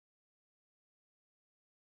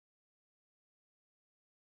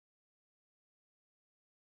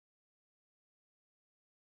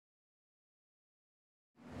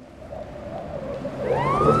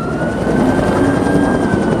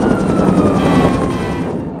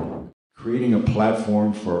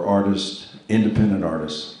platform for artists, independent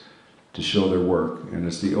artists, to show their work. And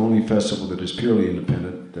it's the only festival that is purely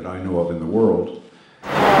independent that I know of in the world.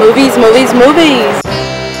 Movies, movies, movies!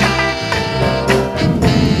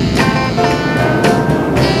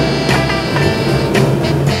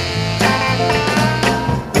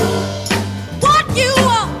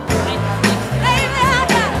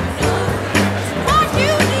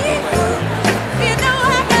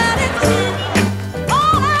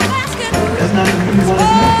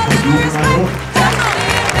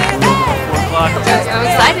 I'm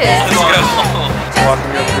excited. Let's go.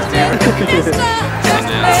 Walking up the theater.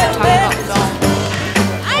 Sundance.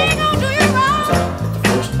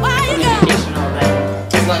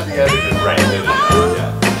 He's not the editor, right?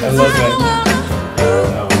 Yeah. I love that.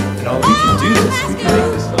 And all we can do this. We can make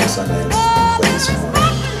this little Sundance and play this song.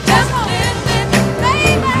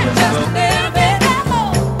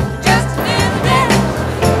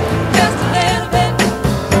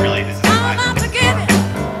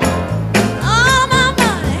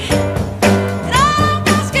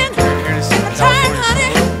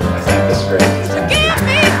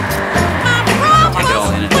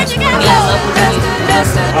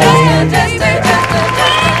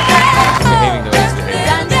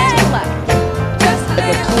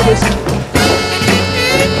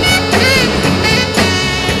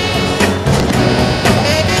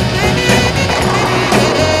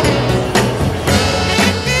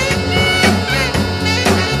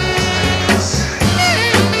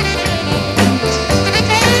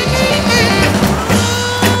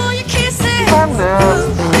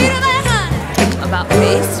 About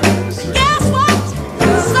face. Guess what?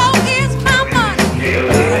 So is my money.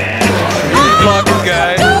 Vlogging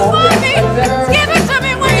guy. Do for me. Give it to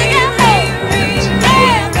me when you get home.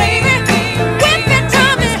 Yeah, baby. Whip it to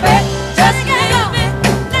me. Just get on it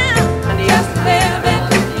now. Just a little bit.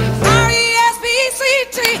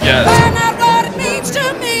 R-E-S-P-E-C-T. Yes. Find out what it means to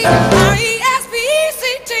me.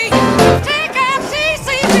 R-E-S-P-E-C-T.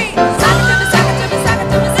 T-K-C-C-T. Sock it to me, sock it to me, sock it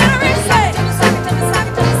to me. Literary say. Sock it to me, sock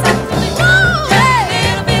it to me, sock it to me. Woo!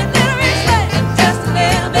 Little bit, literary say. Just a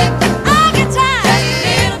little bit. I get tired. Just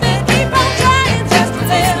a little bit. Keep on trying. Just a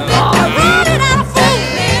little bit. I'm running out of food.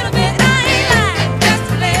 Little bit. I ain't lying. Just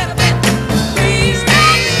a little bit. Please,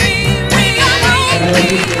 we got home.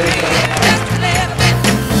 Just a little bit.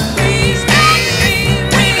 Please,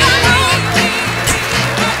 we got home.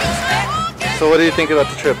 So what do you think about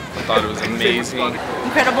the trip? I thought it was amazing.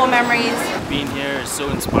 Incredible memories. Being here is so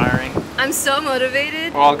inspiring. I'm so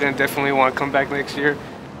motivated. We're all gonna definitely want to come back next year.